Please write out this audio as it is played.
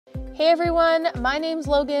Hey everyone, my name's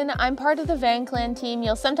Logan. I'm part of the VanClan team.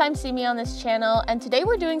 You'll sometimes see me on this channel, and today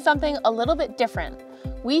we're doing something a little bit different.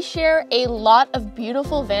 We share a lot of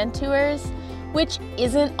beautiful van tours, which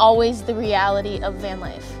isn't always the reality of van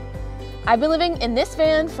life. I've been living in this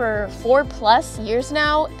van for 4+ years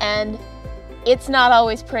now, and it's not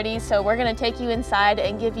always pretty, so we're gonna take you inside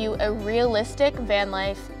and give you a realistic van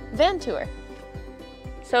life van tour.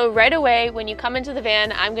 So right away, when you come into the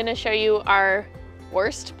van, I'm gonna show you our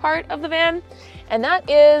worst part of the van, and that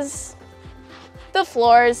is the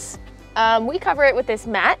floors. We cover it with this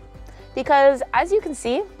mat because, as you can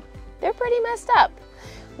see, they're pretty messed up.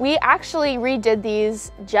 We actually redid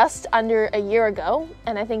these just under a year ago,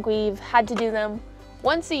 and I think we've had to do them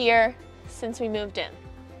once a year since we moved in.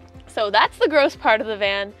 So that's the gross part of the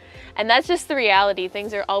van, and that's just the reality.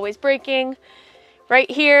 Things are always breaking. Right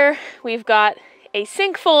here, we've got a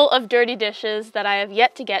sink full of dirty dishes that I have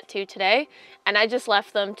yet to get to today, and I just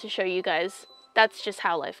left them to show you guys. That's just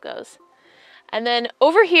how life goes. And then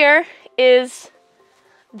over here is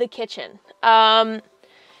the kitchen.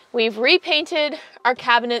 We've repainted our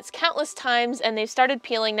cabinets countless times, and they've started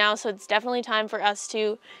peeling now, so it's definitely time for us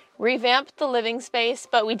to revamp the living space.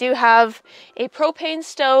 But we do have a propane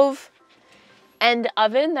stove and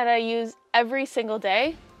oven that I use every single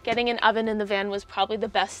day. Getting an oven in the van was probably the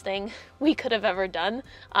best thing we could have ever done,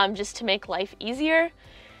 just to make life easier.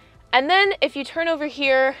 And then if you turn over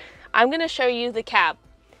here, I'm gonna show you the cab.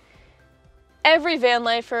 Every van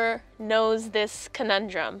lifer knows this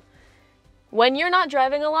conundrum. When you're not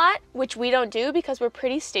driving a lot, which we don't do because we're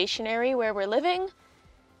pretty stationary where we're living,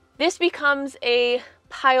 this becomes a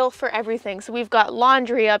pile for everything. So we've got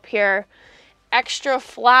laundry up here, extra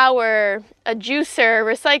flour, a juicer,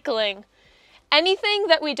 recycling. Anything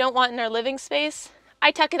that we don't want in our living space,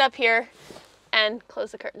 I tuck it up here and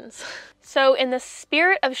close the curtains. So in the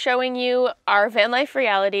spirit of showing you our van life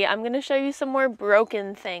reality, I'm gonna show you some more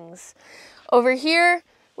broken things. Over here,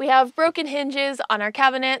 we have broken hinges on our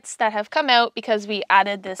cabinets that have come out because we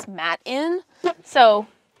added this mat in. So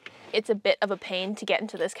it's a bit of a pain to get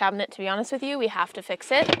into this cabinet, to be honest with you. We have to fix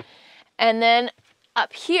it. And then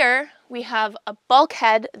up here, we have a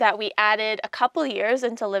bulkhead that we added a couple years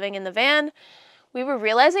into living in the van. We were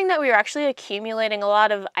realizing that we were actually accumulating a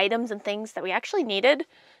lot of items and things that we actually needed.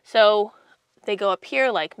 So they go up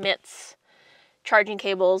here like mitts, charging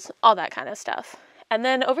cables, all that kind of stuff. And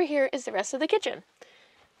then over here is the rest of the kitchen.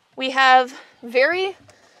 We have very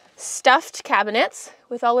stuffed cabinets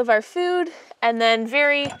with all of our food, and then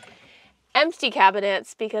very empty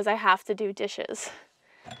cabinets because I have to do dishes.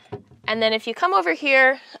 And then if you come over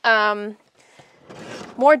here,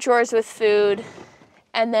 more drawers with food.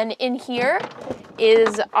 And then in here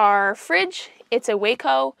is our fridge. It's a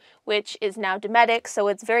Waco, which is now Dometic, so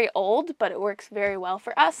it's very old, but it works very well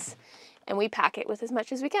for us. And we pack it with as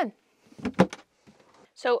much as we can.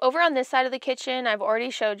 So over on this side of the kitchen, I've already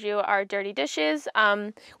showed you our dirty dishes.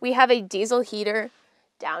 We have a diesel heater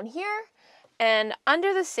down here. And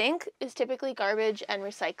under the sink is typically garbage and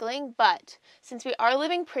recycling, but since we are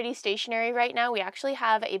living pretty stationary right now, we actually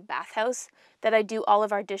have a bathhouse that I do all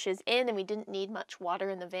of our dishes in, and we didn't need much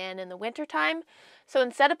water in the van in the winter time. So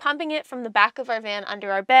instead of pumping it from the back of our van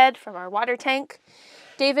under our bed from our water tank,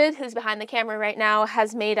 David, who's behind the camera right now,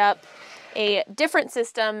 has made up a different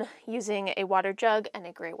system using a water jug and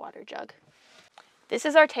a gray water jug. This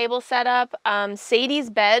is our table setup. Sadie's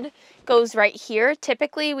bed goes right here.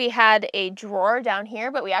 Typically we had a drawer down here,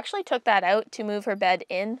 but we actually took that out to move her bed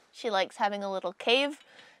in. She likes having a little cave,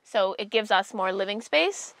 so it gives us more living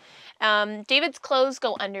space. David's clothes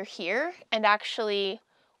go under here, and actually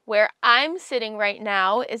where I'm sitting right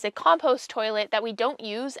now is a compost toilet that we don't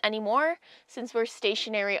use anymore since we're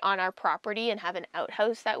stationary on our property and have an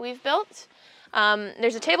outhouse that we've built.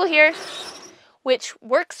 There's a table here, which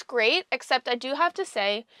works great, except I do have to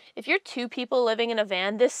say, if you're 2 people living in a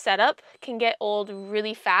van, this setup can get old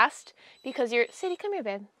really fast because you're, Sadie, come here,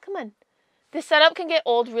 babe, come on. This setup can get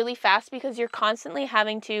old really fast because you're constantly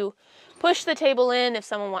having to push the table in if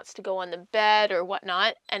someone wants to go on the bed or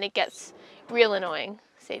whatnot, and it gets real annoying.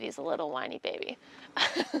 Sadie's a little whiny baby.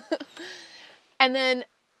 And then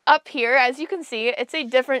up here, as you can see, it's a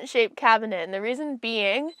different shaped cabinet, and the reason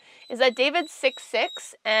being is that David's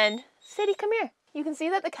 6'6", and Sadie, come here. You can see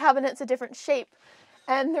that the cabinet's a different shape.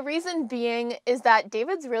 And the reason being is that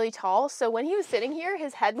David's really tall, so when he was sitting here,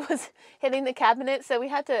 his head was hitting the cabinet, so we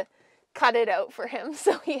had to cut it out for him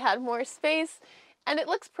so he had more space, and it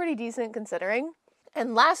looks pretty decent considering.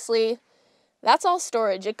 And lastly, that's all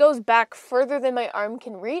storage. It goes back further than my arm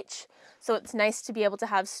can reach, so it's nice to be able to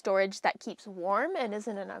have storage that keeps warm and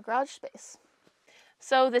isn't in our garage space.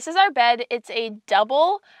 So this is our bed. It's a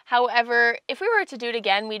double. However, if we were to do it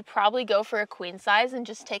again, we'd probably go for a queen size and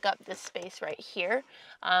just take up this space right here.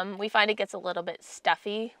 We find it gets a little bit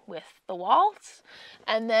stuffy with the walls.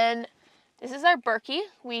 And then this is our Berkey.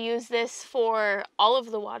 We use this for all of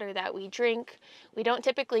the water that we drink. We don't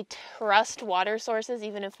typically trust water sources,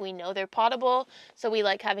 even if we know they're potable. So we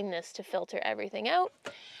like having this to filter everything out.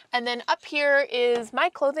 And then up here is my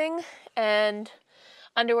clothing and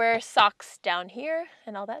underwear, socks down here,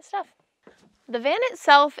 and all that stuff. The van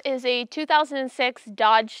itself is a 2006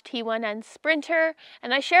 Dodge T1N Sprinter,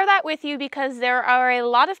 and I share that with you because there are a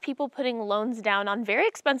lot of people putting loans down on very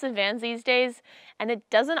expensive vans these days, and it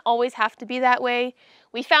doesn't always have to be that way.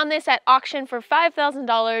 We found this at auction for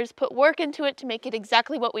 $5,000, put work into it to make it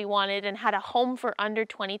exactly what we wanted, and had a home for under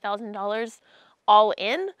 $20,000 all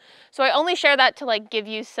in. So I only share that to give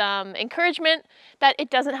you some encouragement that it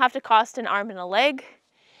doesn't have to cost an arm and a leg.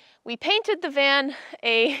 We painted the van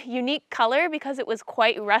a unique color because it was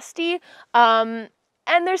quite rusty, and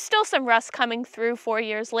there's still some rust coming through 4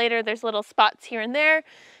 years later. There's little spots here and there,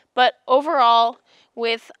 but overall,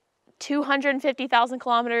 with 250,000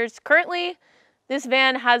 kilometers currently, this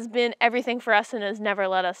van has been everything for us and has never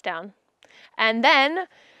let us down. And then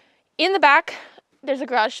in the back, there's a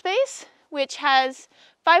garage space, which has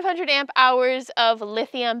 500 amp hours of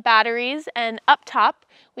lithium batteries, and up top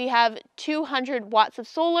we have 200 watts of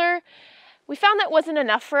solar. We found that wasn't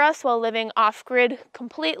enough for us while living off-grid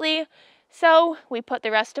completely, so we put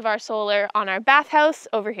the rest of our solar on our bathhouse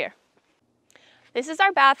over here. This is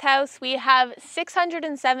our bathhouse. We have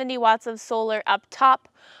 670 watts of solar up top.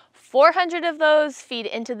 400 of those feed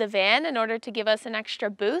into the van in order to give us an extra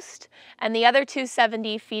boost, and the other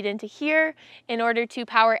 270 feed into here in order to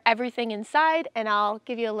power everything inside, and I'll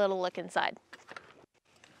give you a little look inside.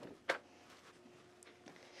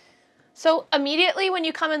 So immediately when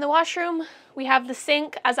you come in the washroom, we have the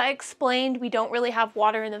sink. As I explained, we don't really have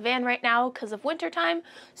water in the van right now because of winter time,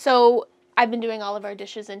 so I've been doing all of our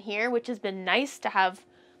dishes in here, which has been nice to have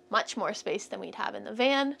much more space than we'd have in the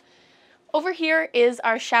van. Over here is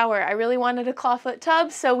our shower. I really wanted a clawfoot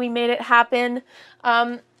tub, so we made it happen.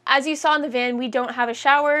 As you saw in the van, we don't have a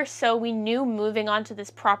shower, so we knew moving onto this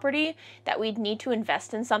property that we'd need to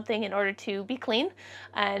invest in something in order to be clean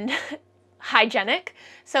and hygienic.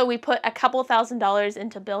 So we put a couple $1,000s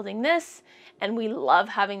into building this, and we love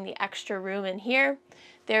having the extra room in here.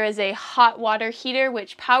 There is a hot water heater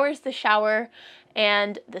which powers the shower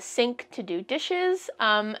and the sink to do dishes.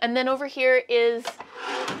 And then over here is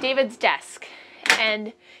David's desk.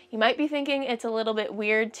 And you might be thinking it's a little bit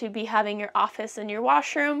weird to be having your office in your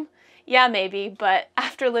washroom. Yeah, maybe, but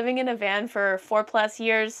after living in a van for 4+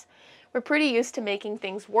 years, we're pretty used to making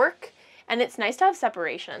things work, and it's nice to have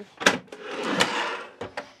separation.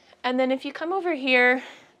 And then if you come over here,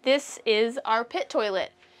 this is our pit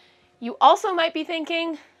toilet. You also might be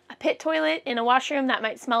thinking, a pit toilet in a washroom, that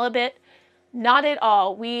might smell a bit. Not at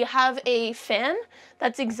all. We have a fan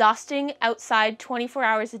that's exhausting outside 24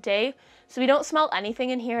 hours a day, so we don't smell anything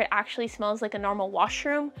in here. It actually smells like a normal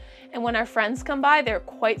washroom, and when our friends come by, they're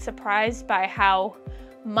quite surprised by how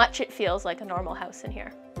much it feels like a normal house in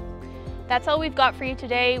here. That's all we've got for you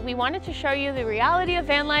today. We wanted to show you the reality of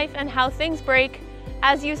van life and how things break.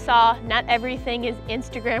 As you saw, not everything is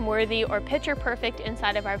Instagram worthy or picture perfect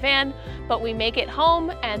inside of our van, but we make it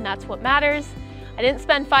home, and that's what matters. I didn't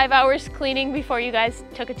spend 5 hours cleaning before you guys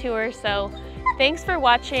took a tour, so thanks for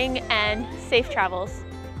watching and safe travels.